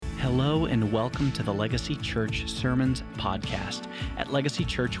Hello and welcome to the Legacy Church Sermons Podcast. At Legacy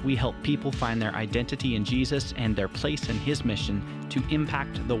Church, we help people find their identity in Jesus and their place in His mission to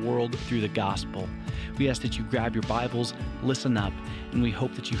impact the world through the gospel. We ask that you grab your Bibles, listen up, and we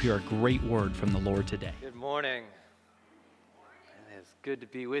hope that you hear a great word from the Lord today. Good morning. It's good to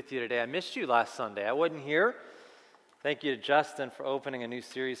be with you today. I missed you last Sunday. I wasn't here. Thank you to Justin for opening a new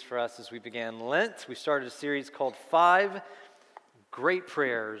series for us as we began Lent. We started a series called 5 Great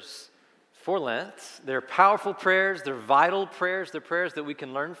Prayers for Lent. They're powerful prayers, they're vital prayers, they're prayers that we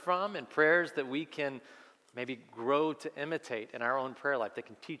can learn from and prayers that we can maybe grow to imitate in our own prayer life. They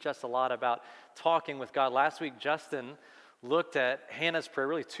can teach us a lot about talking with God. Last week, Justin looked at Hannah's prayer,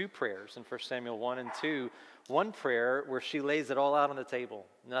 really 2 prayers in 1 Samuel 1 and 2. One prayer where she lays it all out on the table,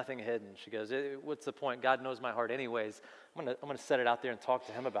 nothing hidden. She goes, what's the point? God knows my heart anyways. I'm gonna set it out there and talk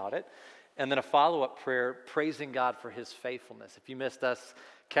to Him about it. And then a follow-up prayer, praising God for His faithfulness. If you missed us,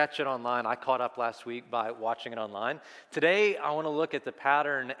 catch it online. I caught up last week by watching it online. Today, I want to look at the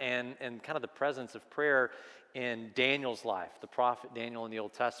pattern and kind of the presence of prayer in Daniel's life, the prophet Daniel in the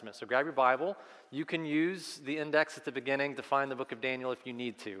Old Testament. So grab your Bible. You can use the index at the beginning to find the book of Daniel if you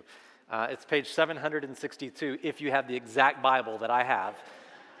need to. It's page 762 if you have the exact Bible that I have.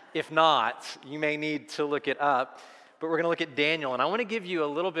 If not, you may need to look it up. But we're going to look at Daniel, and I want to give you a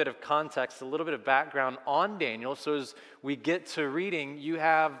little bit of context, a little bit of background on Daniel, so as we get to reading, you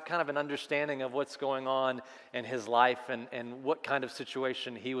have kind of an understanding of what's going on in his life and what kind of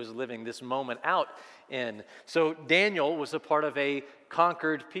situation he was living this moment out in. So Daniel was a part of a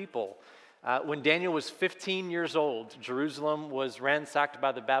conquered people. When Daniel was 15 years old, Jerusalem was ransacked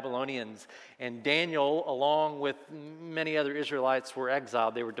by the Babylonians, and Daniel, along with many other Israelites, were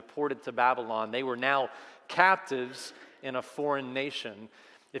exiled. They were deported to Babylon. They were now captives in a foreign nation.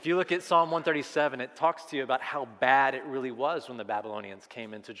 If you look at Psalm 137, it talks to you about how bad it really was when the Babylonians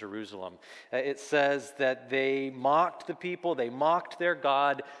came into Jerusalem. It says that they mocked the people, they mocked their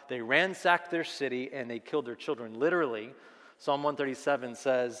God, they ransacked their city, and they killed their children. Literally, Psalm 137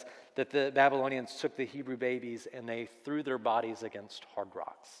 says that the Babylonians took the Hebrew babies and they threw their bodies against hard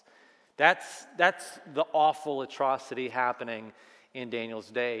rocks. That's the awful atrocity happening in Daniel's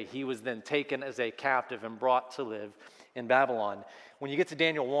day. He was then taken as a captive and brought to live in Babylon. When you get to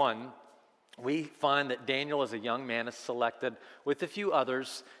Daniel 1, we find that Daniel as a young man is selected with a few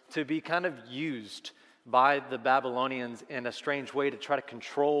others to be kind of used by the Babylonians in a strange way to try to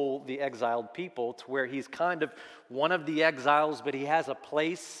control the exiled people, to where he's kind of one of the exiles, but he has a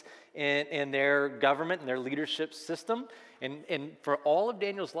place in their government and their leadership system. And for all of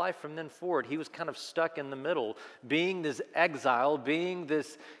Daniel's life from then forward, he was kind of stuck in the middle, being this exile, being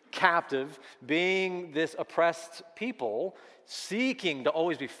this captive, being this oppressed people, seeking to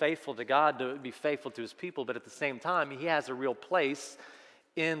always be faithful to God, to be faithful to His people, but at the same time, he has a real place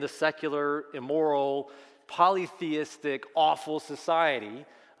in the secular, immoral, polytheistic, awful society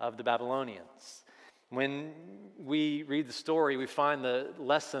of the Babylonians. When we read the story, we find the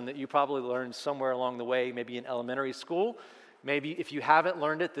lesson that you probably learned somewhere along the way, maybe in elementary school. Maybe if you haven't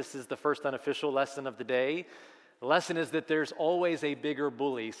learned it, this is the first unofficial lesson of the day. The lesson is that there's always a bigger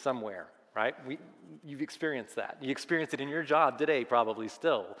bully somewhere, right? You've experienced that. You experienced it in your job today, probably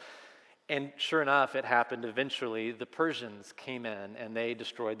still. And sure enough, it happened eventually. The Persians came in and they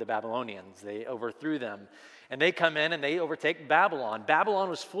destroyed the Babylonians. They overthrew them. And they come in and they overtake Babylon. Babylon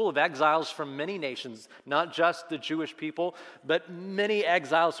was full of exiles from many nations, not just the Jewish people, but many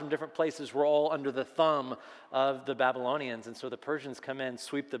exiles from different places were all under the thumb of the Babylonians. And so the Persians come in,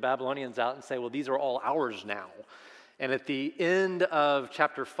 sweep the Babylonians out and say, well, these are all ours now. And at the end of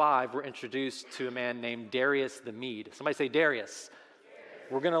chapter 5, we're introduced to a man named Darius the Mede. Somebody say Darius.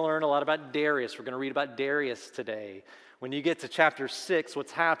 We're going to learn a lot about Darius. We're going to read about Darius today. When you get to chapter 6,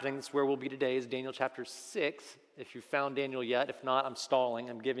 what's happening, that's where we'll be today, is Daniel chapter 6. If you found Daniel yet, if not, I'm stalling.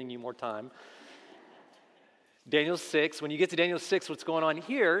 I'm giving you more time. Daniel 6. When you get to Daniel 6, what's going on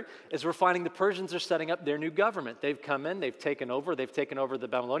here is we're finding the Persians are setting up their new government. They've come in, they've taken over the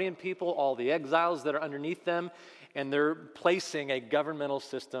Babylonian people, all the exiles that are underneath them, and they're placing a governmental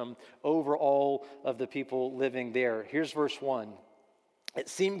system over all of the people living there. Here's verse 1. It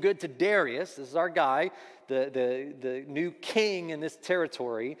seemed good to Darius, this is our guy, the new king in this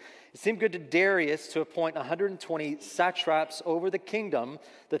territory. It seemed good to Darius to appoint 120 satraps over the kingdom,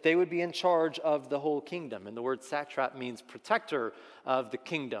 that they would be in charge of the whole kingdom. And the word satrap means protector of the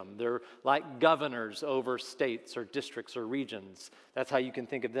kingdom. They're like governors over states or districts or regions. That's how you can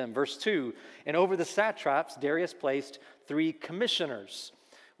think of them. Verse 2, and over the satraps, Darius placed 3 commissioners.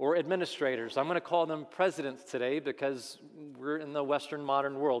 or administrators. I'm going to call them presidents today because we're in the Western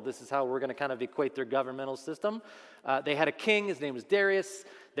modern world. This is how we're going to kind of equate their governmental system. They had a king. His name was Darius.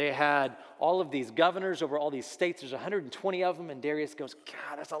 They had all of these governors over all these states. There's 120 of them, and Darius goes,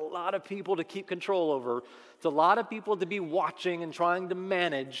 God, that's a lot of people to keep control over. It's a lot of people to be watching and trying to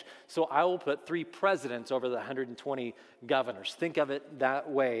manage, so I will put 3 presidents over the 120 governors. Think of it that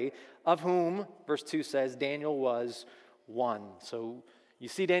way, of whom, verse 2 says, Daniel was one. So you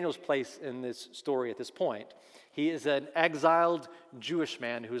see Daniel's place in this story at this point. He is an exiled Jewish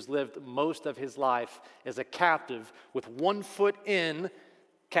man who's lived most of his life as a captive with 1 foot in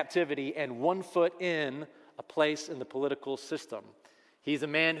captivity and 1 foot in a place in the political system. He's a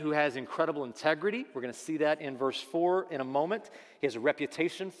man who has incredible integrity. We're going to see that in verse 4 in a moment. He has a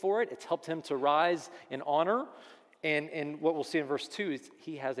reputation for it. It's helped him to rise in honor. And what we'll see in verse 2 is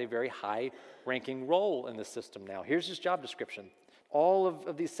he has a very high-ranking role in the system now. Here's his job description. All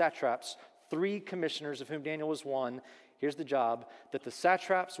of these satraps, 3 commissioners of whom Daniel was one, here's the job, that the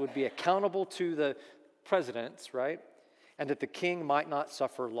satraps would be accountable to the presidents, right? And that the king might not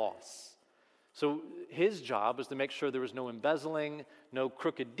suffer loss. So his job was to make sure there was no embezzling, no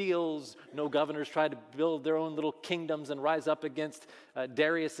crooked deals, no governors tried to build their own little kingdoms and rise up against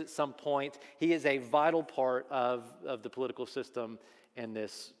Darius at some point. He is a vital part of the political system in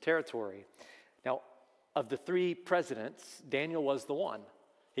this territory. Now, of the 3 presidents, Daniel was the one.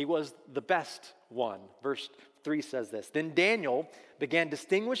 He was the best one. Verse 3 says this. Then Daniel began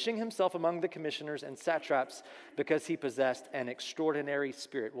distinguishing himself among the commissioners and satraps because he possessed an extraordinary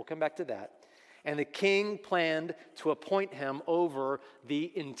spirit. We'll come back to that. And the king planned to appoint him over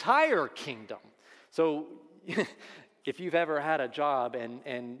the entire kingdom. So if you've ever had a job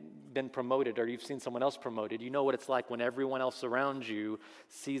and been promoted, or you've seen someone else promoted, you know what it's like when everyone else around you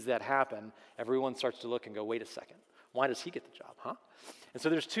sees that happen. Everyone starts to look and go, wait a second, why does he get the job, huh? And so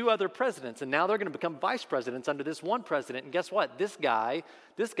there's 2 other presidents, and now they're going to become vice presidents under this one president. And guess what? This guy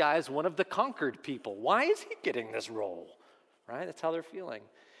is one of the conquered people. Why is he getting this role? Right? That's how they're feeling.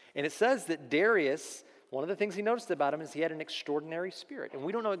 And it says that Darius, one of the things he noticed about him is he had an extraordinary spirit. And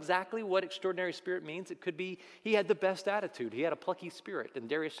we don't know exactly what extraordinary spirit means. It could be he had the best attitude. He had a plucky spirit, and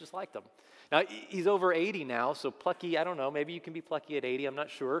Darius just liked him. Now, he's over 80 now, so plucky, I don't know. Maybe you can be plucky at 80, I'm not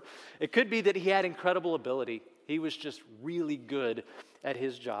sure. It could be that he had incredible ability. He was just really good at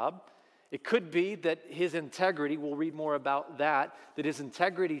his job. It could be that his integrity, we'll read more about that his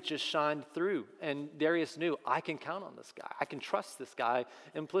integrity just shined through. And Darius knew, I can count on this guy. I can trust this guy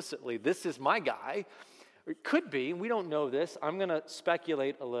implicitly. This is my guy. It could be, we don't know this, I'm going to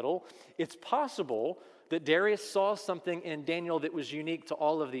speculate a little. It's possible that Darius saw something in Daniel that was unique to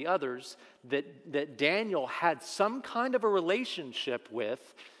all of the others, that Daniel had some kind of a relationship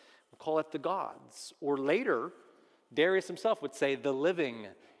with, we'll call it the gods. Or later, Darius himself would say the living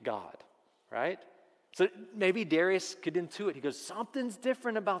God. Right? So maybe Darius could intuit. He goes, something's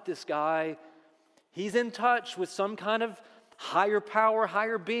different about this guy. He's in touch with some kind of higher power,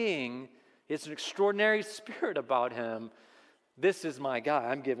 higher being. It's an extraordinary spirit about him. This is my guy.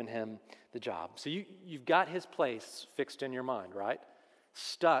 I'm giving him the job. So you've got his place fixed in your mind, right?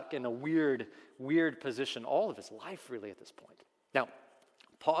 Stuck in a weird position all of his life, really, at this point. Now,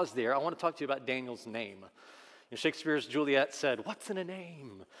 pause there. I want to talk to you about Daniel's name. In Shakespeare's Juliet said, what's in a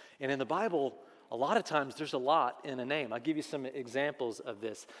name? And in the Bible, a lot of times there's a lot in a name. I'll give you some examples of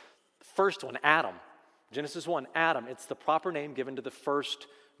this. First one, Adam. Genesis 1, Adam. It's the proper name given to the first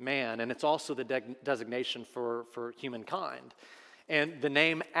man, and it's also the designation for humankind. And the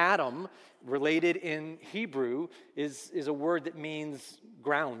name Adam, related in Hebrew, is a word that means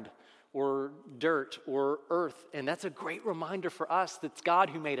ground or dirt or earth. And that's a great reminder for us that it's God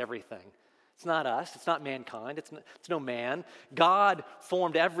who made everything. It's not us. It's not mankind. It's no man. God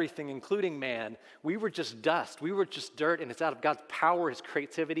formed everything, including man. We were just dust. We were just dirt, and it's out of God's power, His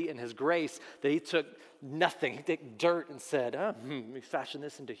creativity, and His grace that He took nothing. He took dirt and said, we fashioned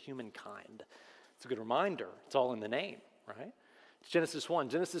this into humankind. It's a good reminder. It's all in the name, right? It's Genesis 1.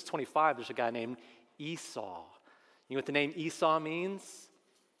 Genesis 25, there's a guy named Esau. You know what the name Esau means?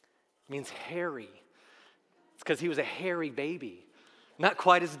 It means hairy. It's because he was a hairy baby. Not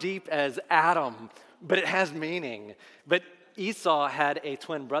quite as deep as Adam, but it has meaning. But Esau had a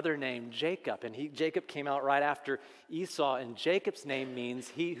twin brother named Jacob, and Jacob came out right after Esau, and Jacob's name means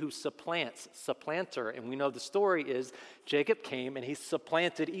he who supplants, supplanter. And we know the story is Jacob came and he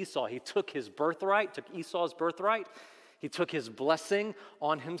supplanted Esau. He took his birthright, took Esau's birthright. He took his blessing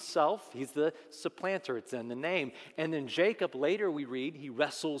on himself. He's the supplanter. It's in the name. And then Jacob, later we read, he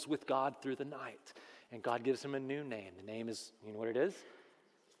wrestles with God through the night. And God gives him a new name. The name is, you know what it is?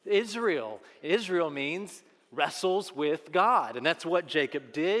 Israel. Israel means wrestles with God. And that's what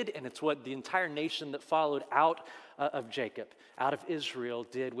Jacob did, and it's what the entire nation that followed out of Jacob, out of Israel,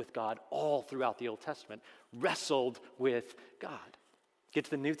 did with God all throughout the Old Testament. Wrestled with God. Get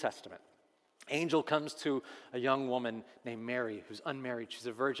to the New Testament. Angel comes to a young woman named Mary, who's unmarried. She's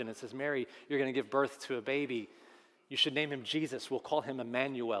a virgin, and says, Mary, you're going to give birth to a baby. You should name him Jesus. We'll call him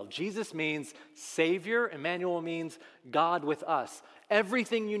Emmanuel. Jesus means Savior. Emmanuel means God with us.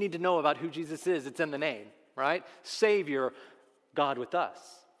 Everything you need to know about who Jesus is, it's in the name, right? Savior, God with us.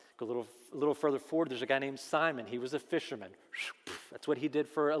 Go a little further forward, there's a guy named Simon. He was a fisherman. That's what he did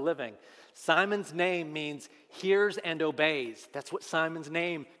for a living. Simon's name means hears and obeys. That's what Simon's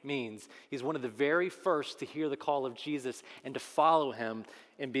name means. He's one of the very first to hear the call of Jesus and to follow him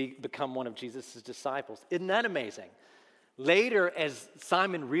and become one of Jesus' disciples. Isn't that amazing? Later, as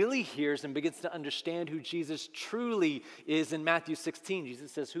Simon really hears and begins to understand who Jesus truly is, in Matthew 16,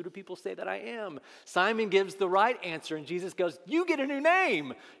 Jesus says, who do people say that I am? Simon gives the right answer, and Jesus goes, you get a new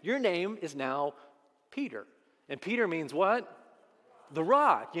name. Your name is now Peter. And Peter means what? The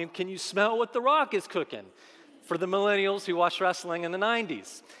Rock. Can you smell what The Rock is cooking? For the millennials who watched wrestling in the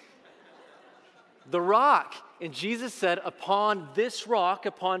 90s. The Rock. And Jesus said, upon this rock,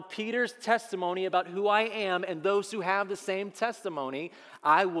 upon Peter's testimony about who I am and those who have the same testimony,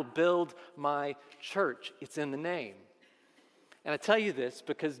 I will build my church. It's in the name. And I tell you this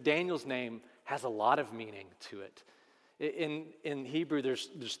because Daniel's name has a lot of meaning to it. In Hebrew, there's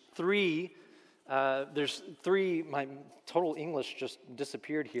three, my total English just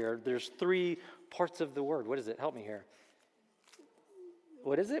disappeared here. There's three parts of the word. What is it? Help me here.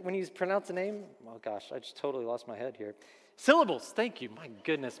 What is it when you pronounce a name? Oh gosh, I just totally lost my head here. Syllables, thank you. My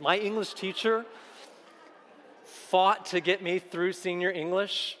goodness, my English teacher fought to get me through senior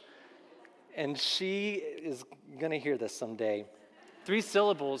English, and she is going to hear this someday. 3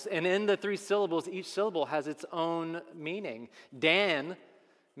 syllables, and in the 3 syllables, each syllable has its own meaning. Dan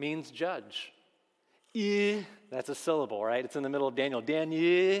means judge. That's a syllable, right? It's in the middle of Daniel. Dan,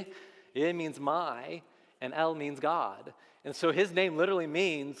 it means my, and El means God. And so his name literally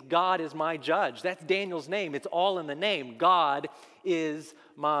means God is my judge. That's Daniel's name. It's all in the name. God is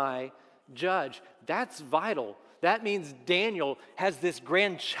my judge. That's vital. That means Daniel has this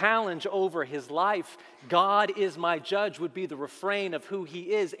grand challenge over his life. God is my judge would be the refrain of who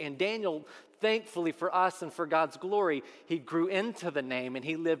he is. And Daniel, thankfully for us and for God's glory, he grew into the name and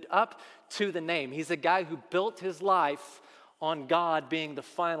he lived up to the name. He's a guy who built his life on God being the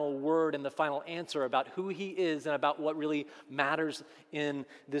final word and the final answer about who he is and about what really matters in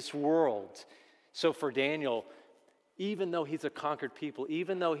this world. So for Daniel, even though he's a conquered people,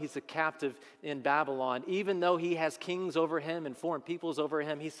 even though he's a captive in Babylon, even though he has kings over him and foreign peoples over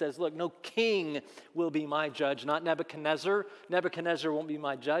him, he says, look, no king will be my judge, not Nebuchadnezzar. Nebuchadnezzar won't be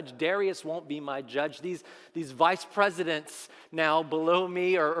my judge. Darius won't be my judge. These vice presidents now below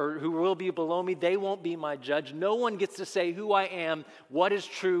me or who will be below me, they won't be my judge. No one gets to say who I am, what is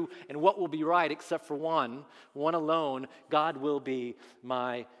true, and what will be right except for one alone. God will be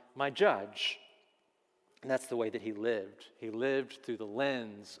my judge. And that's the way that he lived. He lived through the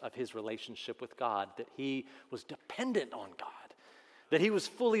lens of his relationship with God, that he was dependent on God, that he was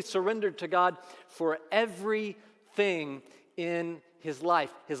fully surrendered to God for everything in his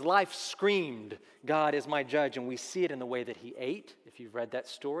life. His life screamed, God is my judge, and we see it in the way that he ate. If you've read that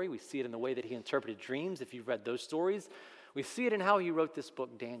story, we see it in the way that he interpreted dreams. If you've read those stories, we see it in how he wrote this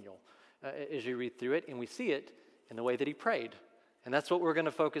book, Daniel, as you read through it, and we see it in the way that he prayed. And that's what we're going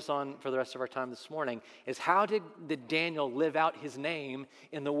to focus on for the rest of our time this morning, is how did Daniel live out his name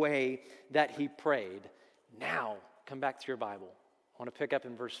in the way that he prayed? Now, come back to your Bible. I want to pick up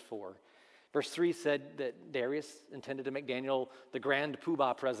in verse 4. Verse 3 said that Darius intended to make Daniel the grand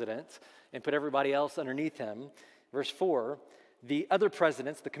poobah president and put everybody else underneath him. Verse 4, the other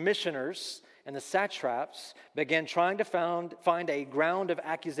presidents, the commissioners, and the satraps began trying to find a ground of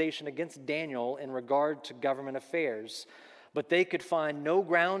accusation against Daniel in regard to government affairs. But they could find no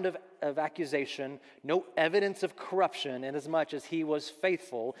ground of accusation, no evidence of corruption, inasmuch as he was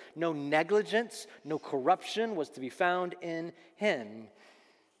faithful. No negligence, no corruption was to be found in him.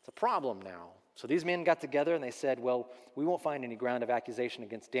 It's a problem now. So these men got together and they said, well, we won't find any ground of accusation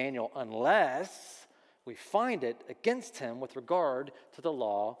against Daniel unless we find it against him with regard to the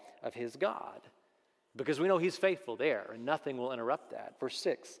law of his God. Because we know he's faithful there and nothing will interrupt that. Verse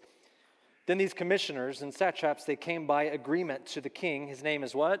 6. Then these commissioners and satraps, they came by agreement to the king. His name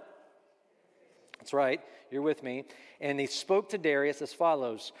is what? That's right, you're with me. And they spoke to Darius as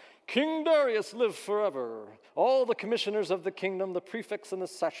follows. King Darius live forever. All the commissioners of the kingdom, the prefects and the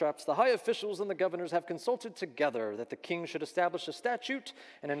satraps, the high officials and the governors have consulted together that the king should establish a statute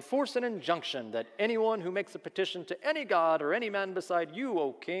and enforce an injunction that anyone who makes a petition to any god or any man beside you,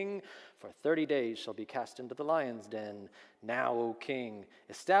 O king, for 30 days shall be cast into the lion's den. Now, O king,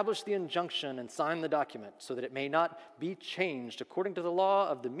 establish the injunction and sign the document so that it may not be changed according to the law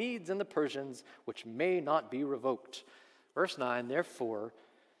of the Medes and the Persians, which may not be revoked. Verse 9, therefore,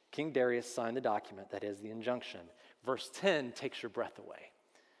 King Darius signed the document, that is the injunction. Verse 10 takes your breath away.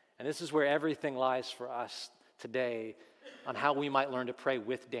 And this is where everything lies for us today on how we might learn to pray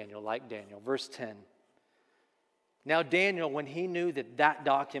with Daniel, like Daniel. Verse 10. Now Daniel, when he knew that that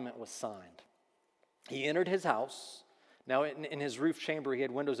document was signed, he entered his house. Now in his roof chamber he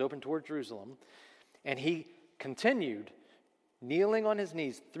had windows open toward Jerusalem. And he continued kneeling on his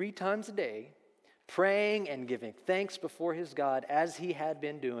knees 3 times a day, praying and giving thanks before his God as he had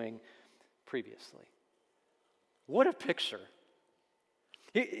been doing previously. What a picture.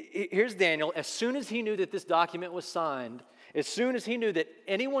 Here's Daniel. As soon as he knew that this document was signed, as soon as he knew that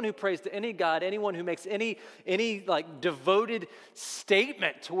anyone who prays to any God, anyone who makes any like devoted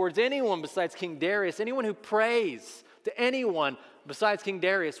statement towards anyone besides King Darius, anyone who prays to anyone besides King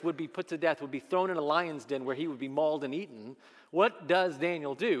Darius would be put to death, would be thrown in a lion's den where he would be mauled and eaten. What does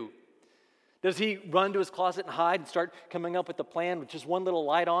Daniel do? Does he run to his closet and hide and start coming up with a plan with just one little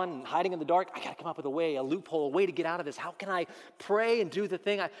light on and hiding in the dark? I got to come up with a way, a loophole, a way to get out of this. How can I pray and do the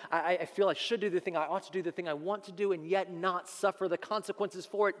thing I feel I should do, the thing I ought to do, the thing I want to do, and yet not suffer the consequences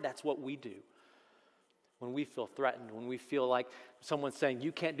for it? That's what we do. When we feel threatened, when we feel like someone's saying,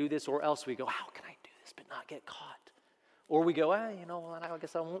 you can't do this, or else we go, how can I do this but not get caught? Or we go, I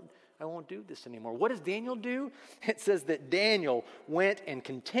guess I won't do this anymore. What does Daniel do? It says that Daniel went and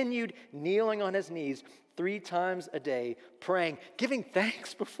continued kneeling on his knees 3 times a day, praying, giving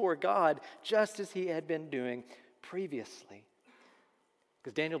thanks before God, just as he had been doing previously.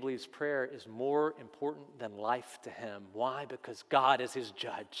 Because Daniel believes prayer is more important than life to him. Why? Because God is his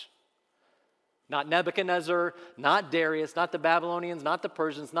judge. Not Nebuchadnezzar, not Darius, not the Babylonians, not the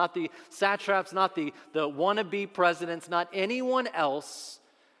Persians, not the satraps, not the wannabe presidents, not anyone else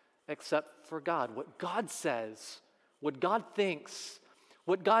except for God. What God says, what God thinks,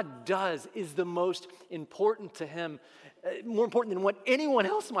 what God does is the most important to him, more important than what anyone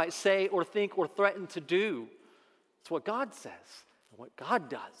else might say or think or threaten to do. It's what God says, and what God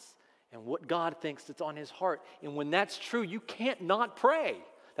does, and what God thinks that's on his heart. And when that's true, you can't not pray.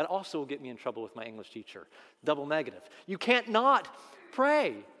 That also will get me in trouble with my English teacher. Double negative. You can't not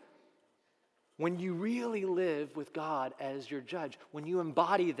pray. When you really live with God as your judge, when you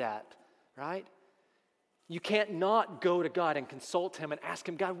embody that, right? You can't not go to God and consult him and ask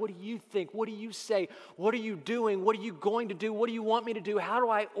him, God, what do you think? What do you say? What are you doing? What are you going to do? What do you want me to do? How do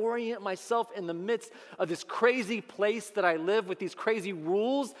I orient myself in the midst of this crazy place that I live with these crazy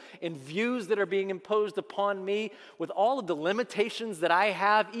rules and views that are being imposed upon me, with all of the limitations that I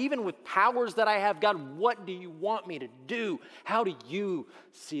have, even with powers that I have? God, what do you want me to do? How do you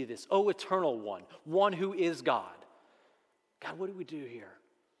see this? Oh, eternal one, one who is God. God, what do we do here?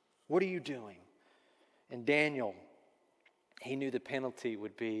 What are you doing? And Daniel, he knew the penalty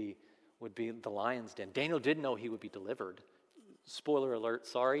would be the lion's den. Daniel didn't know he would be delivered. Spoiler alert,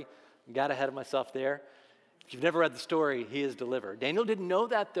 sorry. Got ahead of myself there. If you've never read the story, he is delivered. Daniel didn't know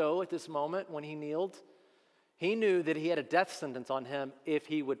that, though, at this moment when he kneeled. He knew that he had a death sentence on him if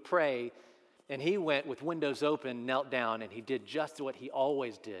he would pray, and he went with windows open, knelt down, and he did just what he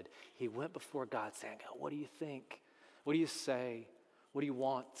always did. He went before God saying, God, what do you think? What do you say? What do you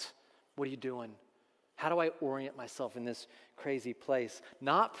want? What are you doing? How do I orient myself in this crazy place?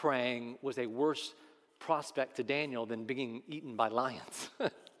 Not praying was a worse prospect to Daniel than being eaten by lions.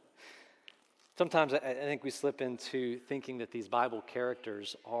 Sometimes I think we slip into thinking that these Bible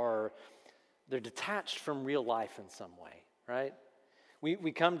characters they're detached from real life in some way, right?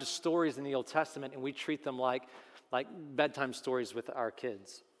 We come to stories in the Old Testament and we treat them like bedtime stories with our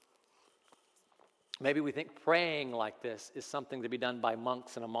kids. Maybe we think praying like this is something to be done by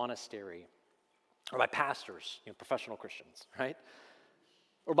monks in a monastery, or by pastors, professional Christians, right?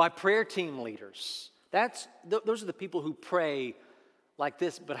 Or by prayer team leaders. Those are the people who pray like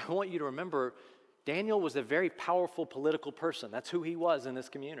this. But I want you to remember, Daniel was a very powerful political person. That's who he was in this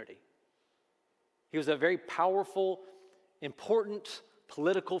community. He was a very powerful, important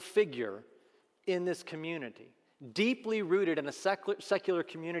political figure in this community, deeply rooted in a secular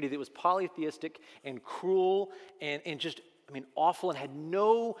community that was polytheistic and cruel and just awful, and had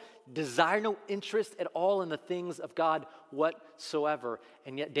no desire, no interest at all in the things of God whatsoever.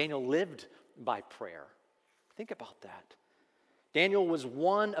 And yet Daniel lived by prayer. Think about that. Daniel was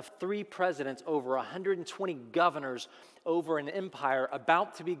one of 3 presidents, over 120 governors over an empire,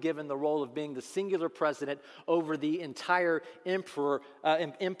 about to be given the role of being the singular president over the entire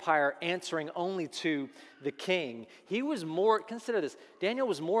empire, answering only to the king. He was more, consider this, Daniel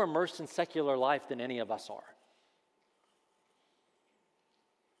was more immersed in secular life than any of us are.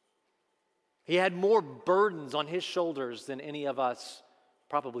 He had more burdens on his shoulders than any of us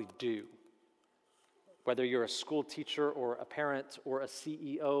probably do. Whether you're a school teacher or a parent or a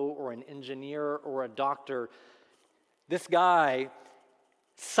CEO or an engineer or a doctor, this guy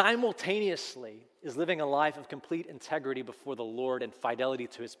simultaneously is living a life of complete integrity before the Lord and fidelity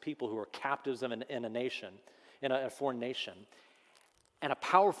to his people who are captives in a nation, in a foreign nation, and a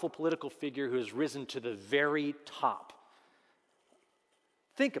powerful political figure who has risen to the very top.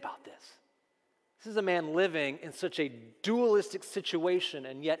 Think about this. This is a man living in such a dualistic situation,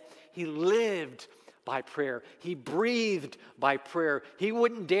 and yet he lived by prayer. He breathed by prayer. He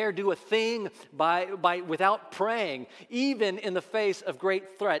wouldn't dare do a thing without praying. Even in the face of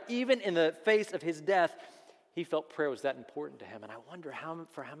great threat, even in the face of his death, he felt prayer was that important to him. And I wonder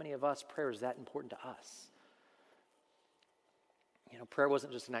for how many of us prayer is that important to us. You know, prayer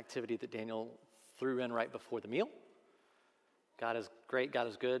wasn't just an activity that Daniel threw in right before the meal. God is great, God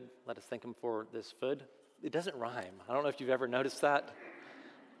is good, let us thank him for this food. It doesn't rhyme. I don't know if you've ever noticed that.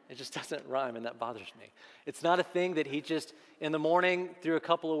 It just doesn't rhyme, and that bothers me. It's not a thing that he just, in the morning, threw a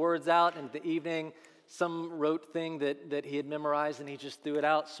couple of words out, and in the evening, some rote thing that he had memorized, and he just threw it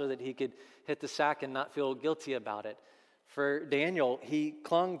out so that he could hit the sack and not feel guilty about it. For Daniel, he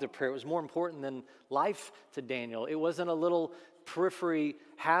clung to prayer. It was more important than life to Daniel. It wasn't a little periphery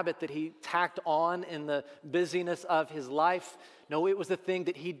habit that he tacked on in the busyness of his life. No, it was the thing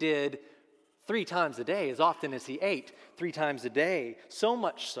that he did 3 times a day, as often as he ate 3 times a day. So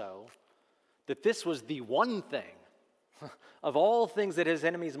much so that this was the one thing of all things that his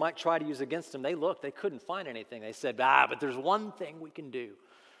enemies might try to use against him. They looked, they couldn't find anything. They said, but there's one thing we can do.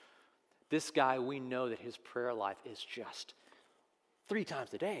 This guy, we know that his prayer life is just 3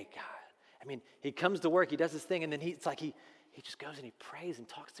 times a day, God. I mean, he comes to work, he does his thing, and then it's like he just goes and he prays and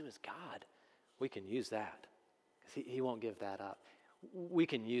talks to his God. We can use that because he won't give that up. We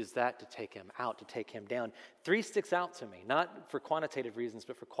can use that to take him out, to take him down. 3 sticks out to me, not for quantitative reasons,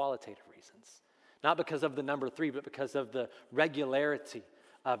 but for qualitative reasons. Not because of the number 3, but because of the regularity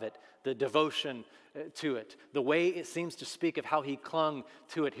of it, the devotion to it, the way it seems to speak of how he clung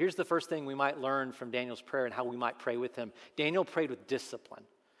to it. Here's the first thing we might learn from Daniel's prayer and how we might pray with him. Daniel prayed with discipline.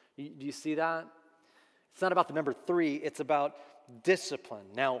 Do you see that? It's not about the number 3, it's about discipline.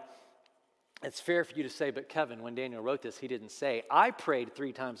 Now, it's fair for you to say, but Kevin, when Daniel wrote this, he didn't say, I prayed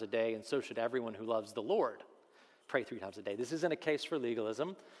 3 times a day, and so should everyone who loves the Lord pray 3 times a day. This isn't a case for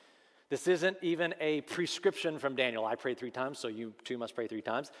legalism. This isn't even a prescription from Daniel. I prayed 3 times, so you too must pray 3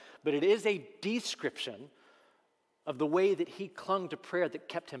 times. But it is a description of the way that he clung to prayer that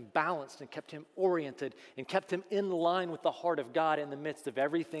kept him balanced and kept him oriented and kept him in line with the heart of God in the midst of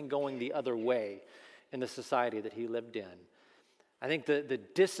everything going the other way in the society that he lived in. I think the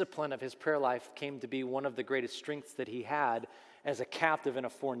discipline of his prayer life came to be one of the greatest strengths that he had as a captive in a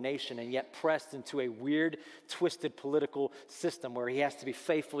foreign nation and yet pressed into a weird, twisted political system where he has to be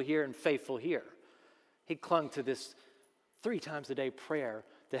faithful here and faithful here. He clung to this 3 times a day prayer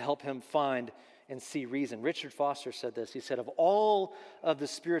to help him find and see reason. Richard Foster said this. He said, of all of the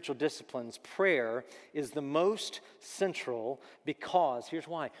spiritual disciplines, prayer is the most central because, here's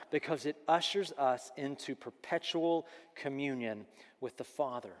why, because it ushers us into perpetual communion with the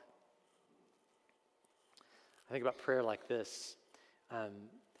Father. I think about prayer like this.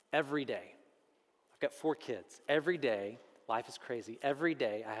 Every day, I've got 4 kids. Every day, life is crazy. Every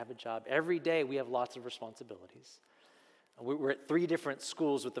day, I have a job. Every day, we have lots of responsibilities. We're at 3 different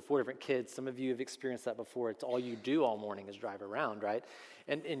schools with the 4 different kids. Some of you have experienced that before. It's all you do all morning is drive around, right?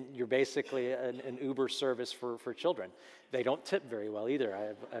 And you're basically an Uber service for children. They don't tip very well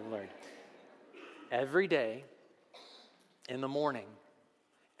either, I've learned. Every day in the morning,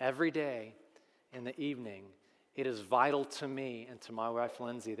 every day in the evening, it is vital to me and to my wife,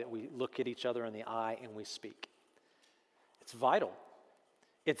 Lindsay, that we look at each other in the eye and we speak. It's vital.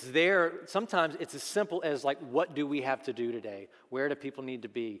 It's there. Sometimes it's as simple as like, what do we have to do today? Where do people need to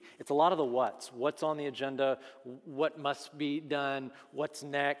be? It's a lot of the what's. What's on the agenda? What must be done? What's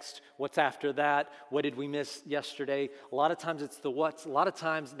next? What's after that? What did we miss yesterday? A lot of times it's the what's. A lot of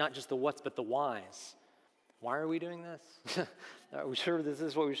times not just the what's, but the whys. Why are we doing this? Are we sure this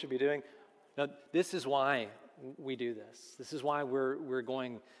is what we should be doing? No, this is why we do this. This is why we're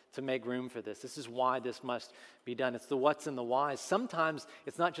going to make room for this. This is why this must be done. It's the what's and the whys. Sometimes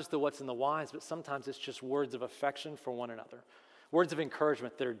it's not just the what's and the whys, but sometimes it's just words of affection for one another. Words of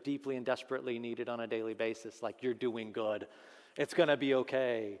encouragement that are deeply and desperately needed on a daily basis, like you're doing good. It's going to be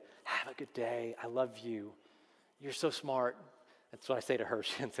okay. Have a good day. I love you. You're so smart. That's what I say to her.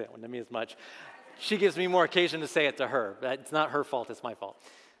 She didn't say that one to me as much. She gives me more occasion to say it to her. It's not her fault. It's my fault.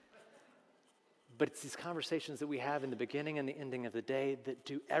 But it's these conversations that we have in the beginning and the ending of the day that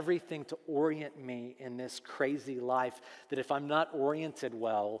do everything to orient me in this crazy life that if I'm not oriented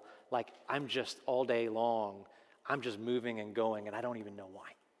well, like I'm just all day long, I'm just moving and going and I don't even know why.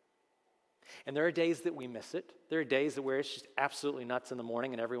 And there are days that we miss it. There are days where it's just absolutely nuts in the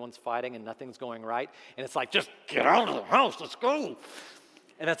morning and everyone's fighting and nothing's going right. And it's like, just get out of the house, let's go.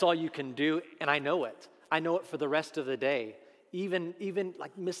 And that's all you can do. And I know it. I know it for the rest of the day. Even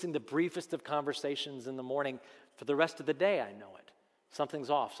like missing the briefest of conversations in the morning, for the rest of the day, I know it. Something's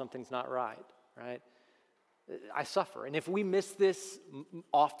off, something's not right? I suffer. And if we miss this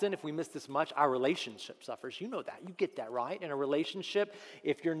often, if we miss this much, our relationship suffers. You know that. You get that, right? In a relationship,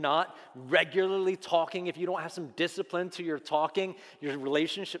 if you're not regularly talking, if you don't have some discipline to your talking, your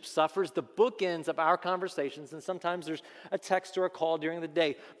relationship suffers. The bookends of our conversations, and sometimes there's a text or a call during the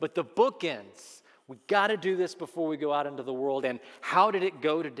day, but the bookends, we got to do this before we go out into the world. And how did it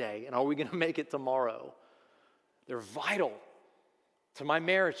go today? And are we going to make it tomorrow? They're vital to my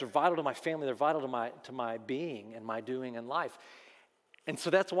marriage. They're vital to my family. They're vital to my being and my doing in life. And so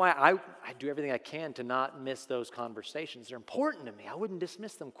that's why I do everything I can to not miss those conversations. They're important to me. I wouldn't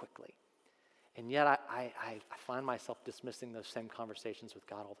dismiss them quickly. And yet I find myself dismissing those same conversations with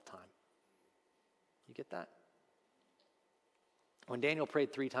God all the time. You get that? When Daniel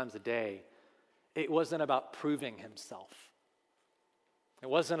prayed 3 times a day, it wasn't about proving himself. It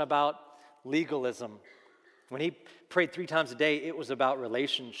wasn't about legalism. When he prayed 3 times a day, it was about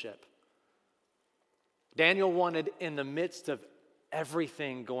relationship. Daniel wanted, in the midst of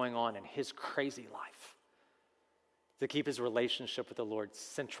everything going on in his crazy life, to keep his relationship with the Lord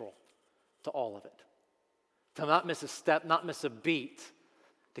central to all of it. To not miss a step, not miss a beat.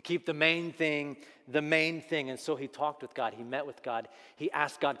 To keep the main thing the main thing. And so he talked with God. He met with God. He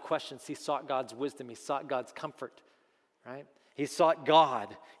asked God questions. He sought God's wisdom. He sought God's comfort, right? He sought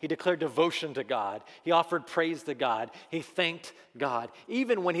God. He declared devotion to God. He offered praise to God. He thanked God.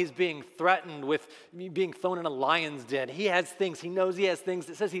 Even when he's being threatened with being thrown in a lion's den, he knows he has things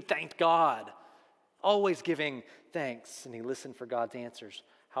that says he thanked God. Always giving thanks. And he listened for God's answers.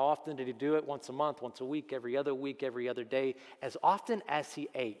 How often did he do it? Once a month, once a week, every other day. As often as he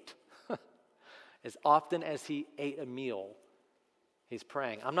ate. As often as he ate a meal, he's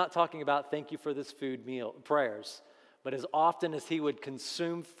praying. I'm not talking about thank you for this food meal prayers, but as often as he would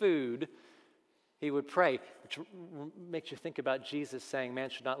consume food, he would pray, which makes you think about Jesus saying, man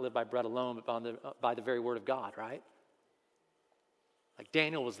should not live by bread alone, but by the very word of God, right? Like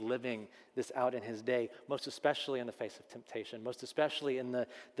Daniel was living this out in his day, most especially in the face of temptation, most especially in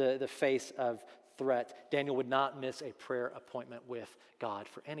the face of threat. Daniel would not miss a prayer appointment with God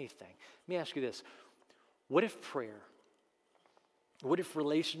for anything. Let me ask you this. What if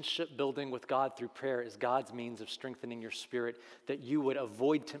relationship building with God through prayer is God's means of strengthening your spirit, that you would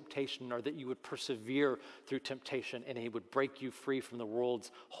avoid temptation or that you would persevere through temptation and he would break you free from the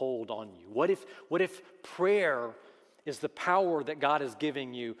world's hold on you? What if prayer is the power that God is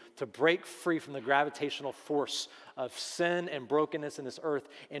giving you to break free from the gravitational force of sin and brokenness in this earth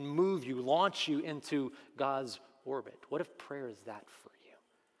and launch you into God's orbit? What if prayer is that for you?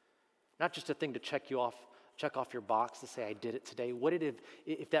 Not just a thing to check off your box to say, I did it today. What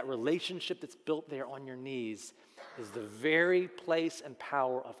if that relationship that's built there on your knees is the very place and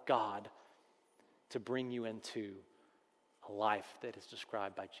power of God to bring you into a life that is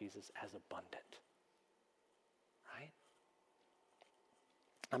described by Jesus as abundant?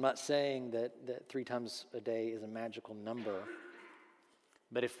 I'm not saying that 3 times a day is a magical number,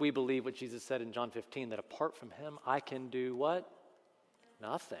 but if we believe what Jesus said in John 15, that apart from him, I can do what?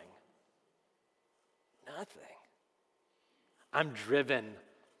 Nothing. Nothing. I'm driven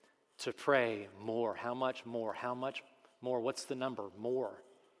to pray more. How much more? How much more? What's the number? More.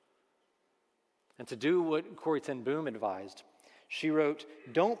 And to do what Corrie ten Boom advised, she wrote,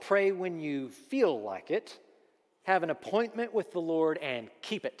 don't pray when you feel like it. Have an appointment with the Lord and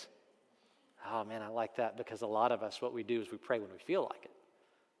keep it. Oh man, I like that, because a lot of us, what we do is we pray when we feel like it.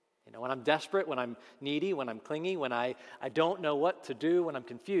 You know, when I'm desperate, when I'm needy, when I'm clingy, when I don't know what to do, when I'm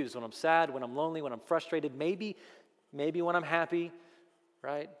confused, when I'm sad, when I'm lonely, when I'm frustrated, maybe when I'm happy,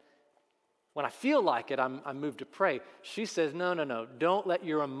 right? When I feel like it, I'm moved to pray. She says, no. Don't let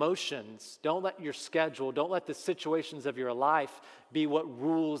your emotions, don't let your schedule, don't let the situations of your life be what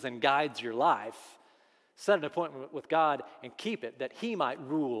rules and guides your life. Set an appointment with God and keep it, that he might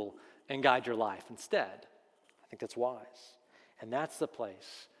rule and guide your life instead. I think that's wise. And that's the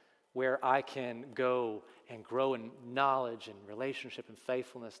place where I can go and grow in knowledge and relationship and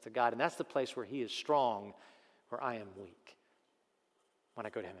faithfulness to God. And that's the place where he is strong, where I am weak, when I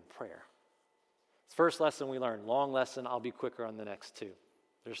go to him in prayer. It's the first lesson we learned. Long lesson. I'll be quicker on the next two.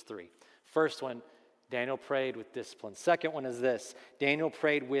 There's three. First one, Daniel prayed with discipline. Second one is this. Daniel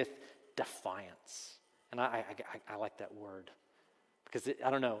prayed with defiance. And I like that word. Because I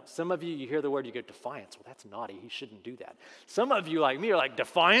don't know, some of you hear the word, you go, defiance. Well, that's naughty. He shouldn't do that. Some of you, like me, are like,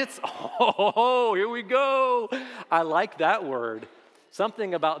 defiance? Oh, here we go. I like that word.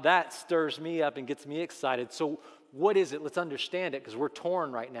 Something about that stirs me up and gets me excited. So what is it? Let's understand it, because we're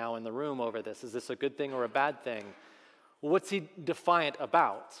torn right now in the room over this. Is this a good thing or a bad thing? Well, what's he defiant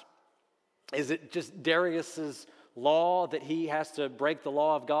about? Is it just Darius's law that he has to break the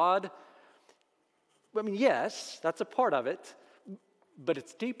law of God? I mean, yes, that's a part of it. But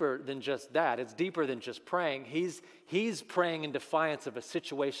it's deeper than just that. It's deeper than just praying. He's praying in defiance of a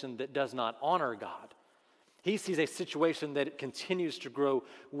situation that does not honor God. He sees a situation that continues to grow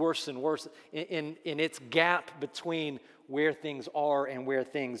worse and worse in its gap between where things are and where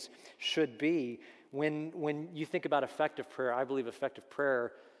things should be. When you think about effective prayer, I believe effective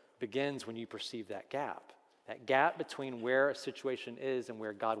prayer begins when you perceive that gap between where a situation is and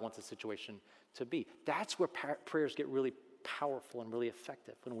where God wants a situation to be. That's where prayers get really powerful and really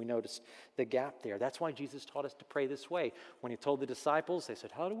effective, when we notice the gap there. That's why Jesus taught us to pray this way. When he told the disciples, they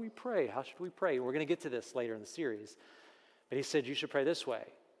said, how do we pray? How should we pray? We're going to get to this later in the series. But he said, you should pray this way.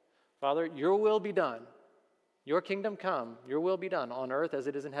 Father, your will be done. Your kingdom come. Your will be done on earth as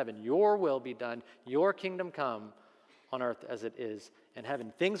it is in heaven. Your will be done. Your kingdom come on earth as it is in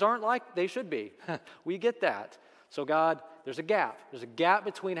heaven. Things aren't like they should be. We get that. So God, there's a gap. There's a gap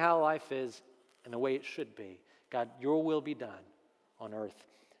between how life is and the way it should be. God, your will be done on earth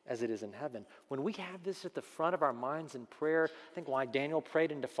as it is in heaven. When we have this at the front of our minds in prayer, I think why Daniel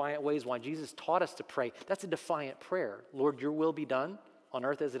prayed in defiant ways, why Jesus taught us to pray, that's a defiant prayer. Lord, your will be done on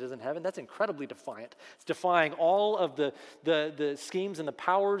earth as it is in heaven. That's incredibly defiant. It's defying all of the schemes and the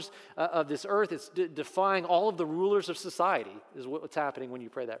powers of this earth. It's defying all of the rulers of society is what's happening when you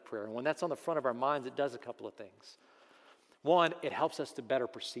pray that prayer. And when that's on the front of our minds, it does a couple of things. One, it helps us to better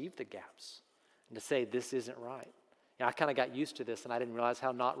perceive the gaps and to say, this isn't right. I kind of got used to this, and I didn't realize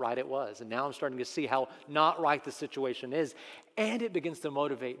how not right it was. And now I'm starting to see how not right the situation is. And it begins to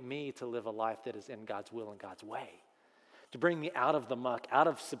motivate me to live a life that is in God's will and God's way, to bring me out of the muck, out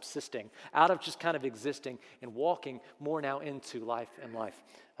of subsisting, out of just kind of existing, and walking more now into life and life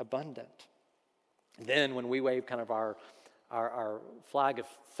abundant. Then when we wave kind of our flag of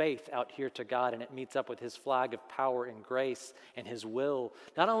faith out here to God, and it meets up with his flag of power and grace and his will,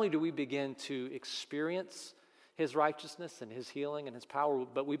 not only do we begin to experience his righteousness and his healing and his power,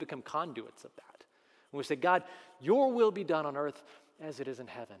 but we become conduits of that. When we say, God, your will be done on earth as it is in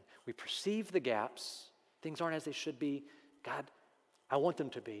heaven. We perceive the gaps. Things aren't as they should be. God, I want them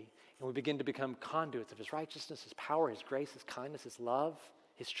to be. And we begin to become conduits of his righteousness, his power, his grace, his kindness, his love,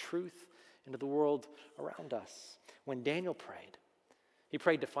 his truth into the world around us. When Daniel prayed, he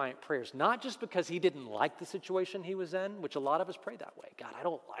prayed defiant prayers, not just because he didn't like the situation he was in, which a lot of us pray that way. God, I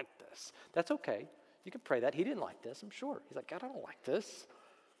don't like this. That's okay. You can pray that. He didn't like this, I'm sure. He's like, God, I don't like this.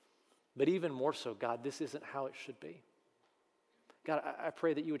 But even more so, God, this isn't how it should be. God, I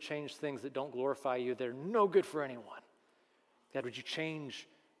pray that you would change things that don't glorify you, that are no good for anyone. God, would you change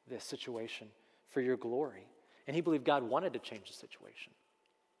this situation for your glory? And he believed God wanted to change the situation.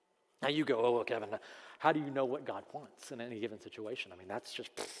 Now you go, oh, well, Kevin, how do you know what God wants in any given situation? I mean, that's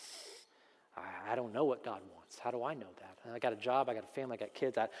just, I don't know what God wants. How do I know that? I got a job, I got a family, I got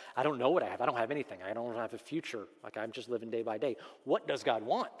kids. I don't know what I have. I don't have anything. I don't have a future. Like, I'm just living day by day. What does God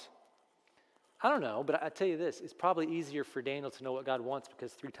want? I don't know, but I tell you this, it's probably easier for Daniel to know what God wants,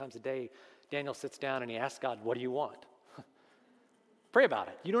 because 3 times a day, Daniel sits down and he asks God, what do you want? Pray about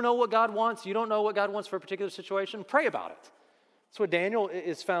it. You don't know what God wants. You don't know what God wants for a particular situation. Pray about it. That's what Daniel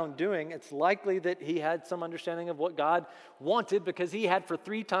is found doing. It's likely that he had some understanding of what God wanted, because he had for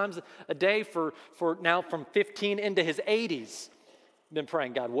 3 times a day for now from 15 into his 80s been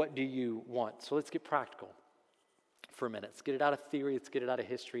praying, God, what do you want? So let's get practical for a minute. Let's get it out of theory. Let's get it out of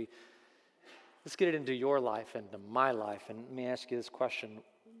history. Let's get it into your life and into my life. And let me ask you this question.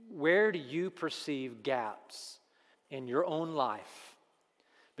 Where do you perceive gaps in your own life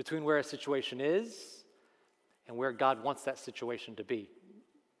between where a situation is and where God wants that situation to be?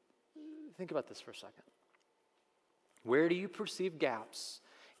 Think about this for a second. Where do you perceive gaps?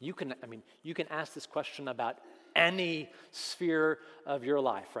 You can ask this question about any sphere of your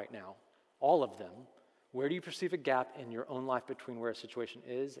life right now, all of them. Where do you perceive a gap in your own life between where a situation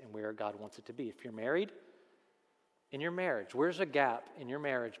is and where God wants it to be? If you're married, in your marriage? Where's a gap in your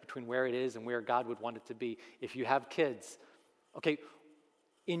marriage between where it is and where God would want it to be? If you have kids, okay,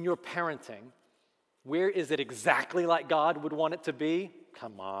 in your parenting, where is it exactly like God would want it to be?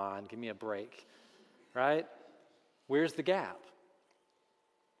 Come on, give me a break, right? Where's the gap?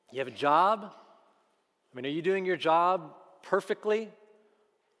 You have a job? I mean, are you doing your job perfectly?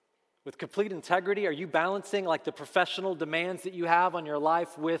 With complete integrity? Are you balancing like the professional demands that you have on your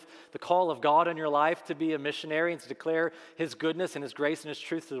life with the call of God on your life to be a missionary and to declare His goodness and His grace and His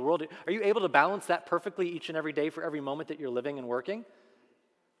truth to the world? Are you able to balance that perfectly each and every day for every moment that you're living and working?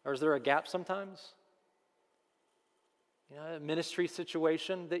 Or is there a gap sometimes? You know, a ministry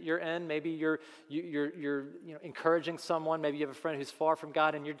situation that you're in, maybe you're encouraging someone, maybe you have a friend who's far from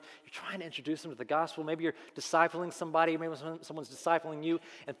God and you're trying to introduce them to the gospel, maybe you're discipling somebody, maybe someone's discipling you,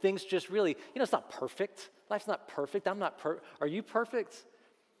 and things just really, it's not perfect. Life's not perfect. Are you perfect?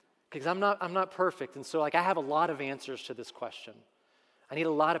 Because I'm not perfect, and so I have a lot of answers to this question. I need a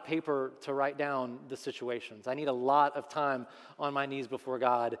lot of paper to write down the situations. I need a lot of time on my knees before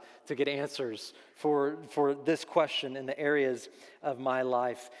God to get answers for this question in the areas of my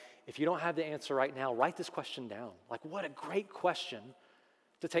life. If you don't have the answer right now, write this question down. What a great question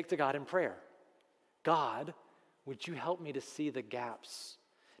to take to God in prayer. God, would you help me to see the gaps?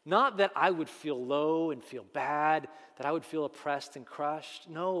 Not that I would feel low and feel bad, that I would feel oppressed and crushed.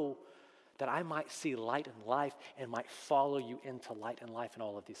 No, that I might see light and life and might follow you into light and life in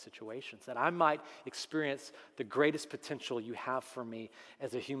all of these situations. That I might experience the greatest potential you have for me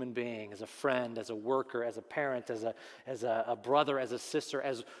as a human being, as a friend, as a worker, as a parent, as a brother, as a sister,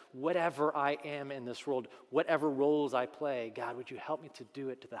 as whatever I am in this world, whatever roles I play. God, would you help me to do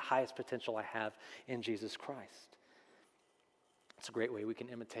it to the highest potential I have in Jesus Christ? It's a great way we can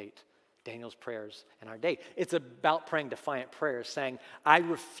imitate Daniel's prayers in our day. It's about praying defiant prayers, saying, I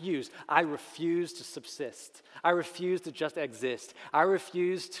refuse to subsist. I refuse to just exist. I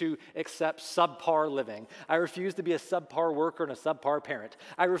refuse to accept subpar living. I refuse to be a subpar worker and a subpar parent.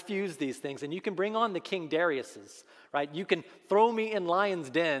 I refuse these things. And you can bring on the King Dariuses, right? You can throw me in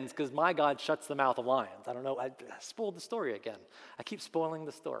lions' dens because my God shuts the mouth of lions. I don't know, I spoiled the story again. I keep spoiling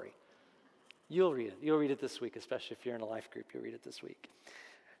the story. You'll read it. You'll read it this week, especially if you're in a life group. You'll read it this week.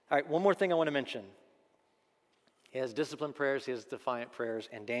 All right, one more thing I want to mention. He has disciplined prayers, he has defiant prayers,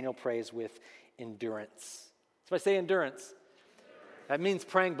 and Daniel prays with endurance. Somebody say endurance. That means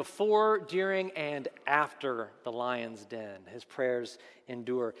praying before, during, and after the lion's den. His prayers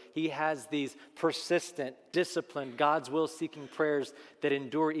endure. He has these persistent, disciplined, God's will-seeking prayers that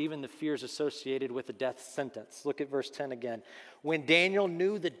endure even the fears associated with a death sentence. Look at verse 10 again. When Daniel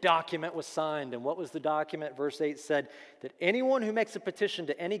knew the document was signed, and what was the document? Verse 8 said that anyone who makes a petition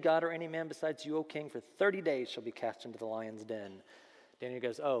to any god or any man besides you, O king, for 30 days shall be cast into the lion's den. Daniel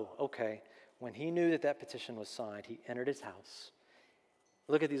goes, oh, okay. When he knew that petition was signed, he entered his house.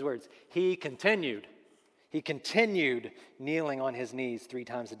 Look at these words. He continued kneeling on his knees 3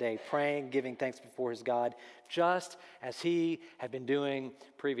 times a day, praying, giving thanks before his God, just as he had been doing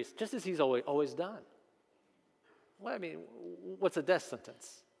previous, just as he's always done. Well, I mean, what's a death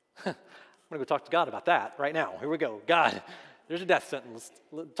sentence? I'm going to go talk to God about that right now. Here we go. God, there's a death sentence.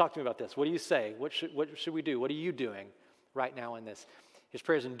 Talk to me about this. What do you say? What should we do? What are you doing right now in this? His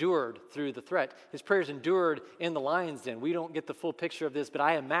prayers endured through the threat. His prayers endured in the lion's den. We don't get the full picture of this, but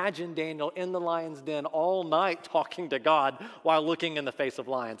I imagine Daniel in the lion's den all night talking to God while looking in the face of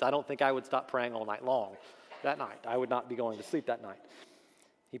lions. I don't think I would stop praying all night long that night. I would not be going to sleep that night.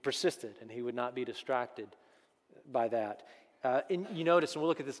 He persisted, and he would not be distracted by that. And you notice, and we'll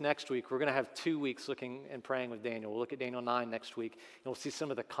look at this next week, we're going to have 2 weeks looking and praying with Daniel. We'll look at Daniel 9 next week, and we'll see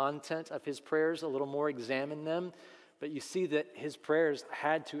some of the content of his prayers, a little more, examine them. But you see that his prayers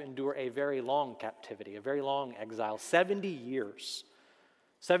had to endure a very long captivity, a very long exile, 70 years.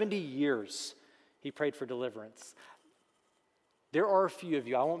 70 years he prayed for deliverance. There are a few of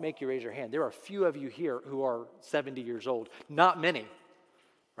you, I won't make you raise your hand, there are a few of you here who are 70 years old. Not many,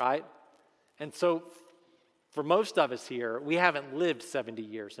 right? And so for most of us here, we haven't lived 70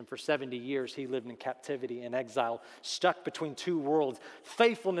 years. And for 70 years, he lived in captivity and exile, stuck between 2 worlds,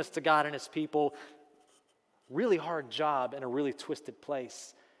 faithfulness to God and his people, really hard job in a really twisted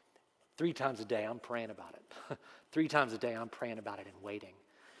place. 3 times a day, I'm praying about it. 3 times a day, I'm praying about it and waiting.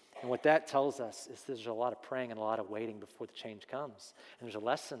 And what that tells us is there's a lot of praying and a lot of waiting before the change comes. And there's a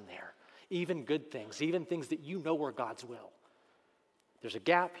lesson there. Even good things, even things that you know are God's will. There's a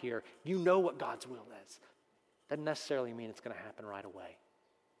gap here. You know what God's will is. Doesn't necessarily mean it's going to happen right away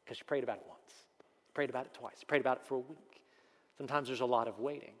because you prayed about it once. You prayed about it twice. You prayed about it for a week. Sometimes there's a lot of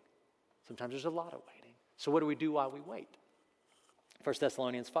waiting. Sometimes there's a lot of waiting. So what do we do while we wait? 1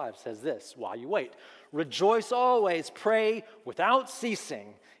 Thessalonians 5 says this, while you wait. Rejoice always, pray without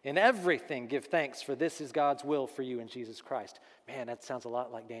ceasing. In everything give thanks, for this is God's will for you in Jesus Christ. Man, that sounds a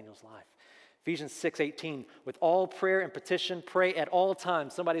lot like Daniel's life. Ephesians 6:18, with all prayer and petition, pray at all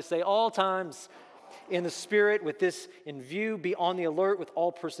times. Somebody say, all times. In the Spirit, with this in view, be on the alert with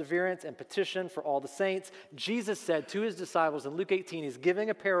all perseverance and petition for all the saints. Jesus said to his disciples in Luke 18, he's giving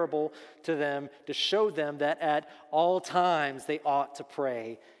a parable to them to show them that at all times they ought to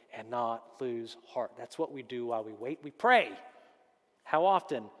pray and not lose heart. That's what we do while we wait. We pray. How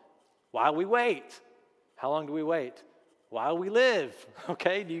often? While we wait. How long do we wait? While we live.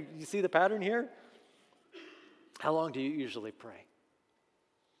 Okay, do you see the pattern here? How long do you usually pray?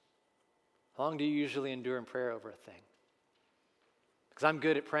 How long do you usually endure in prayer over a thing? Because I'm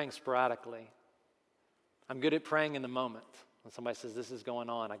good at praying sporadically. I'm good at praying in the moment. When somebody says, this is going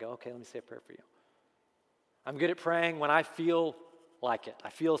on, I go, okay, let me say a prayer for you. I'm good at praying when I feel like it. I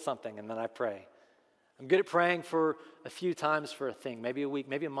feel something, and then I pray. I'm good at praying for a few times for a thing, maybe a week,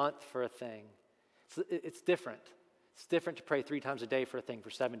 maybe a month for a thing. It's different. It's different to pray 3 times a day for a thing for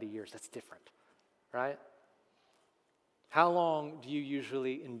 70 years. That's different, right? How long do you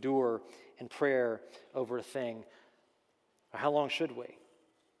usually endure in prayer over a thing? Or how long should we?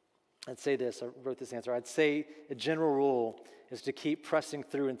 I'd say this, I wrote this answer. I'd say a general rule is to keep pressing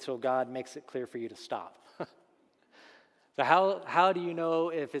through until God makes it clear for you to stop. So how do you know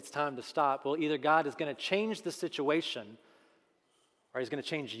if it's time to stop? Well, either God is going to change the situation or he's going to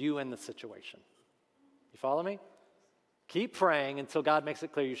change you in the situation. You follow me? Keep praying until God makes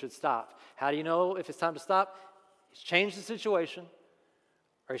it clear you should stop. How do you know if it's time to stop? He's changed the situation,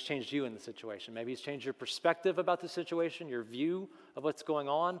 or he's changed you in the situation. Maybe he's changed your perspective about the situation, your view of what's going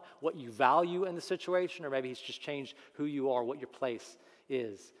on, what you value in the situation, or maybe he's just changed who you are, what your place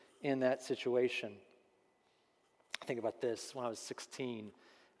is in that situation. Think about this. When I was 16,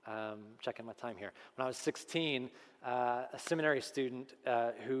 checking my time here. When I was 16, a seminary student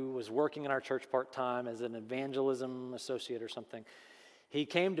who was working in our church part-time as an evangelism associate or something, he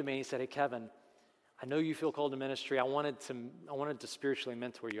came to me and he said, hey, Kevin, I know you feel called to ministry. I wanted to spiritually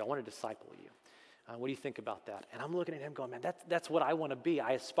mentor you. I want to disciple you. What do you think about that? And I'm looking at him going, man, that's what I want to be.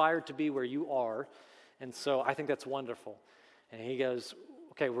 I aspire to be where you are. And so I think that's wonderful. And he goes,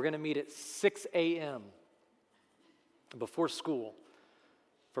 okay, we're going to meet at 6 a.m. before school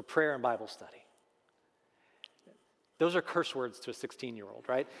for prayer and Bible study. Those are curse words to a 16-year-old,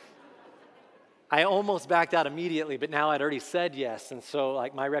 right? I almost backed out immediately, but now I'd already said yes. And so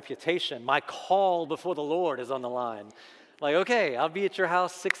like my reputation, my call before the Lord is on the line. Like, okay, I'll be at your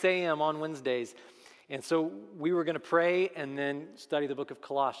house 6 a.m. on Wednesdays. And so we were going to pray and then study the book of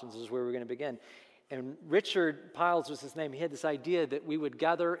Colossians is where we were going to begin. And Richard Piles was his name. He had this idea that we would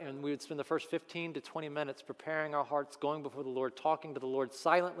gather and we would spend the first 15 to 20 minutes preparing our hearts, going before the Lord, talking to the Lord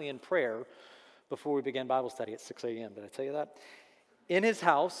silently in prayer before we began Bible study at 6 a.m. Did I tell you that? In his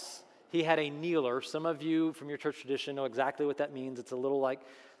house, he had a kneeler. Some of you from your church tradition know exactly what that means. It's a little like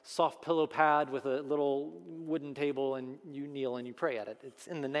soft pillow pad with a little wooden table, and you kneel and you pray at it. It's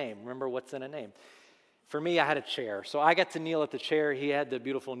in the name. Remember what's in a name. For me, I had a chair. So I got to kneel at the chair. He had the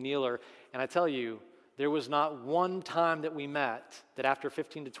beautiful kneeler. And I tell you, there was not one time that we met that after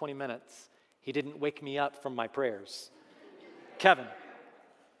 15 to 20 minutes, he didn't wake me up from my prayers. Kevin,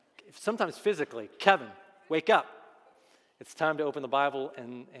 sometimes physically, Kevin, wake up. It's time to open the Bible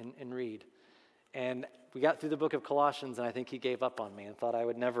and read. And we got through the book of Colossians, and I think he gave up on me and thought I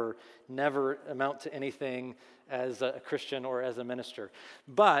would never amount to anything as a Christian or as a minister.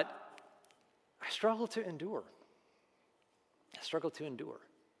 But I struggle to endure.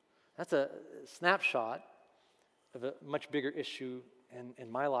 That's a snapshot of a much bigger issue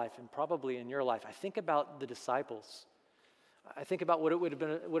in my life and probably in your life. I think about the disciples. I think about what it would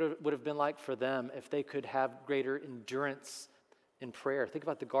have been like for them if they could have greater endurance in prayer. Think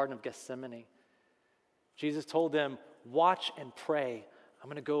about the Garden of Gethsemane. Jesus told them, watch and pray. I'm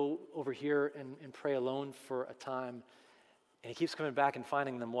going to go over here and pray alone for a time. And he keeps coming back and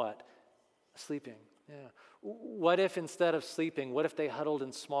finding them what? Sleeping. Yeah. What if instead of sleeping, what if they huddled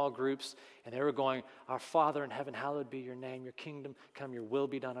in small groups and they were going, our Father in heaven, hallowed be your name, your kingdom come, your will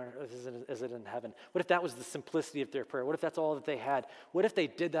be done on earth as it in heaven. What if that was the simplicity of their prayer? What if that's all that they had? What if they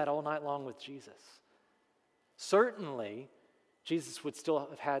did that all night long with Jesus? Certainly, Jesus would still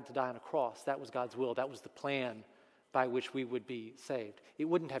have had to die on a cross. That was God's will. That was the plan by which we would be saved. It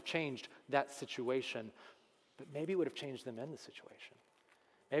wouldn't have changed that situation, but maybe it would have changed them in the situation.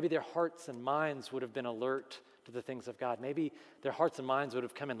 Maybe their hearts and minds would have been alert to the things of God. Maybe their hearts and minds would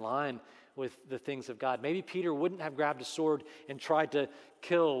have come in line with the things of God. Maybe Peter wouldn't have grabbed a sword and tried to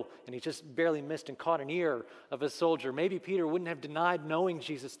kill, and he just barely missed and caught an ear of a soldier. Maybe Peter wouldn't have denied knowing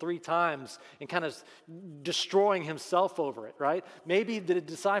Jesus 3 times and kind of destroying himself over it, right? Maybe the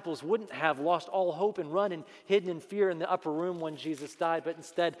disciples wouldn't have lost all hope and run and hidden in fear in the upper room when Jesus died, but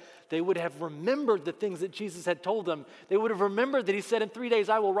instead they would have remembered the things that Jesus had told them. They would have remembered that he said, in 3 days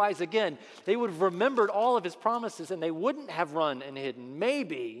I will rise again. They would have remembered all of his promises, and they wouldn't have run and hidden.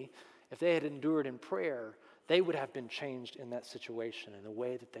 Maybe if they had endured in prayer, they would have been changed in that situation, and the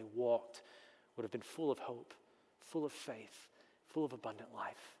way that they walked would have been full of hope, full of faith, full of abundant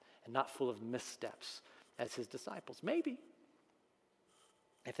life, and not full of missteps as his disciples. Maybe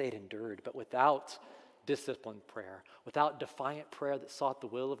if they had endured, but without disciplined prayer, without defiant prayer that sought the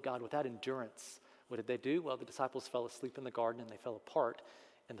will of God, without endurance, what did they do? Well, the disciples fell asleep in the garden, and they fell apart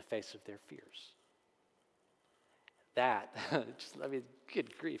in the face of their fears. That,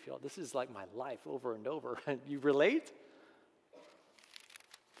 good grief, y'all. This is like my life over and over. You relate?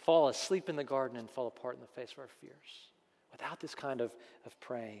 Fall asleep in the garden and fall apart in the face of our fears. Without this kind of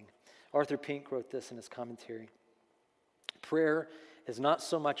praying. Arthur Pink wrote this in his commentary. Prayer is not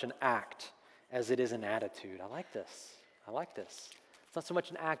so much an act as it is an attitude. I like this. It's not so much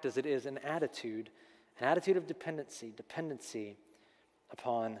an act as it is an attitude of dependency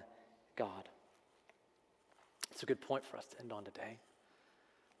upon God. It's a good point for us to end on today.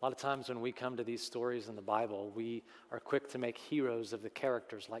 A lot of times when we come to these stories in the Bible, we are quick to make heroes of the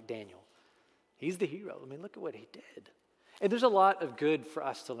characters like Daniel. He's the hero. I mean, look at what he did. And there's a lot of good for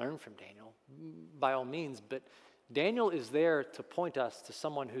us to learn from Daniel, by all means, but Daniel is there to point us to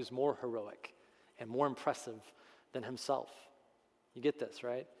someone who's more heroic and more impressive than himself. You get this,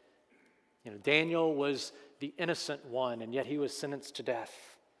 right? Daniel was the innocent one, and yet he was sentenced to death.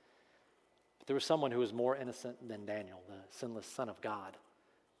 But there was someone who was more innocent than Daniel, the sinless Son of God,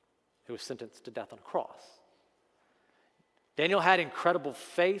 who was sentenced to death on a cross. Daniel had incredible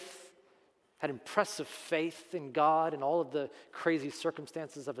faith, had impressive faith in God and all of the crazy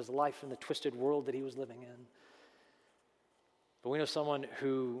circumstances of his life and the twisted world that he was living in. But we know someone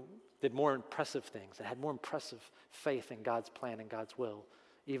who did more impressive things and had more impressive faith in God's plan and God's will,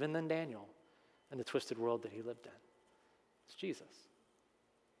 even than Daniel and the twisted world that he lived in. It's Jesus,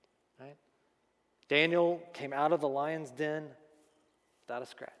 right? Daniel came out of the lion's den without a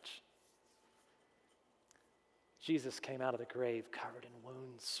scratch. Jesus came out of the grave covered in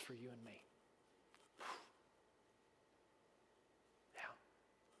wounds for you and me. Yeah.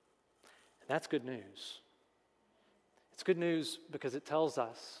 And that's good news. It's good news because it tells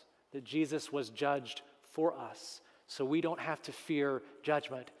us that Jesus was judged for us, so we don't have to fear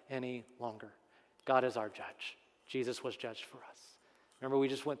judgment any longer. God is our judge. Jesus was judged for us. Remember, we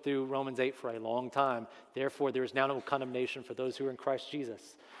just went through Romans 8 for a long time. Therefore, there is now no condemnation for those who are in Christ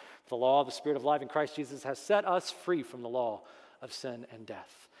Jesus. The law of the Spirit of life in Christ Jesus has set us free from the law of sin and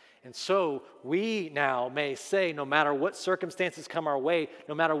death. And so we now may say, no matter what circumstances come our way,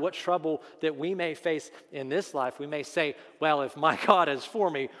 no matter what trouble that we may face in this life, we may say, well, if my God is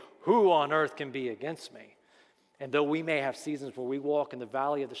for me, who on earth can be against me? And though we may have seasons where we walk in the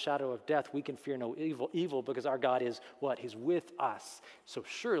valley of the shadow of death, we can fear no evil because our God is what? He's with us. So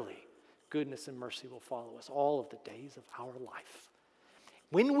surely goodness and mercy will follow us all of the days of our life.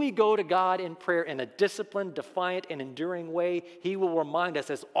 When we go to God in prayer in a disciplined, defiant, and enduring way, He will remind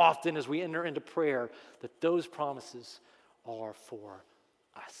us as often as we enter into prayer that those promises are for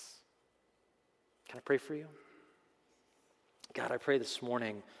us. Can I pray for you? God, I pray this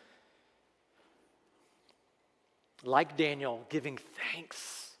morning, like Daniel, giving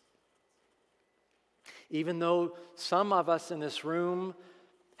thanks. Even though some of us in this room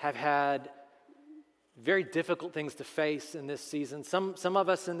have had very difficult things to face in this season. Some of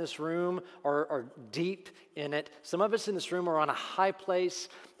us in this room are deep in it. Some of us in this room are on a high place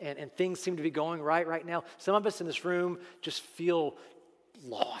and things seem to be going right now. Some of us in this room just feel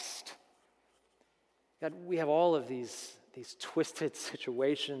lost. God, we have all of these twisted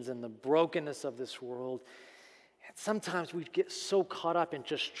situations and the brokenness of this world. And sometimes we get so caught up in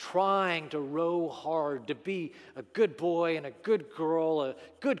just trying to row hard, to be a good boy and a good girl, a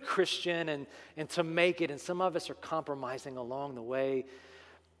good Christian, and to make it. And some of us are compromising along the way.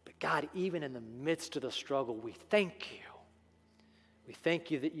 But God, even in the midst of the struggle, we thank you. We thank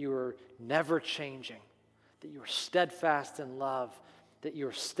you that you are never changing, that you are steadfast in love, that you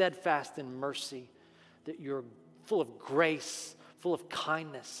are steadfast in mercy, that you're full of grace, full of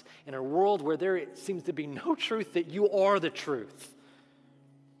kindness, in a world where there seems to be no truth, that you are the truth.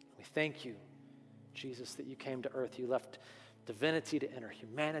 We thank you, Jesus, that you came to earth. You left divinity to enter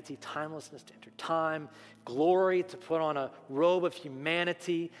humanity, timelessness to enter time, glory to put on a robe of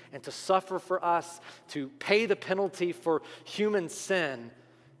humanity and to suffer for us, to pay the penalty for human sin,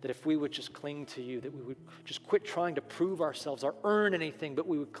 that if we would just cling to you, that we would just quit trying to prove ourselves or earn anything, but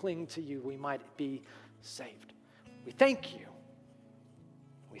we would cling to you, we might be saved. We thank you.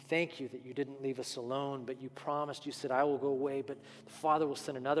 We thank you that you didn't leave us alone, but you promised, you said, I will go away, but the Father will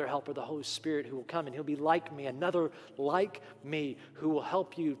send another helper, the Holy Spirit, who will come, and he'll be like me, another like me, who will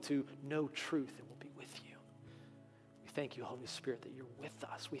help you to know truth and will be with you. We thank you, Holy Spirit, that you're with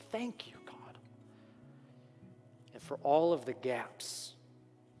us. We thank you, God. And for all of the gaps,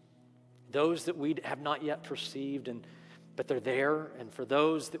 those that we have not yet perceived, but they're there, and for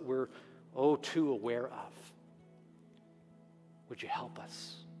those that we're, too aware of, would you help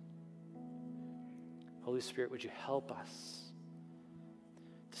us? Holy Spirit, would you help us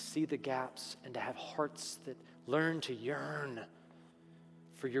to see the gaps and to have hearts that learn to yearn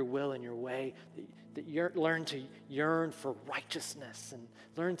for your will and your way, that learn to yearn for righteousness and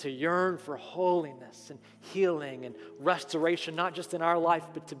learn to yearn for holiness and healing and restoration, not just in our life,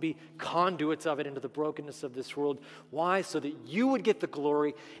 but to be conduits of it into the brokenness of this world. Why? So that you would get the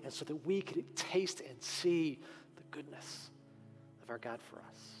glory and so that we could taste and see the goodness of our God for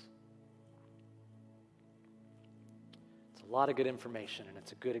us. It's a lot of good information, and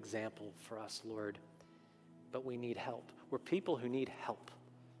it's a good example for us, Lord, but we need help. We're people who need help,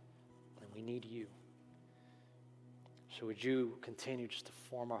 and we need you. So would you continue just to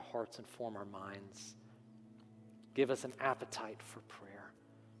form our hearts and form our minds? Give us an appetite for prayer.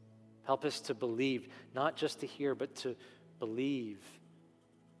 Help us to believe, not just to hear, but to believe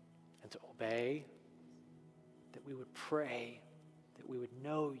and to obey, that we would pray, that we would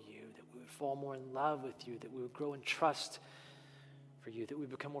know you, that we would fall more in love with you, that we would grow in trust for you, that we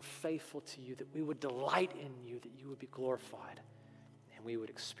would become more faithful to you, that we would delight in you, that you would be glorified, and we would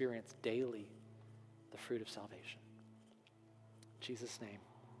experience daily the fruit of salvation. In Jesus' name,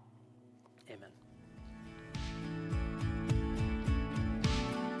 amen.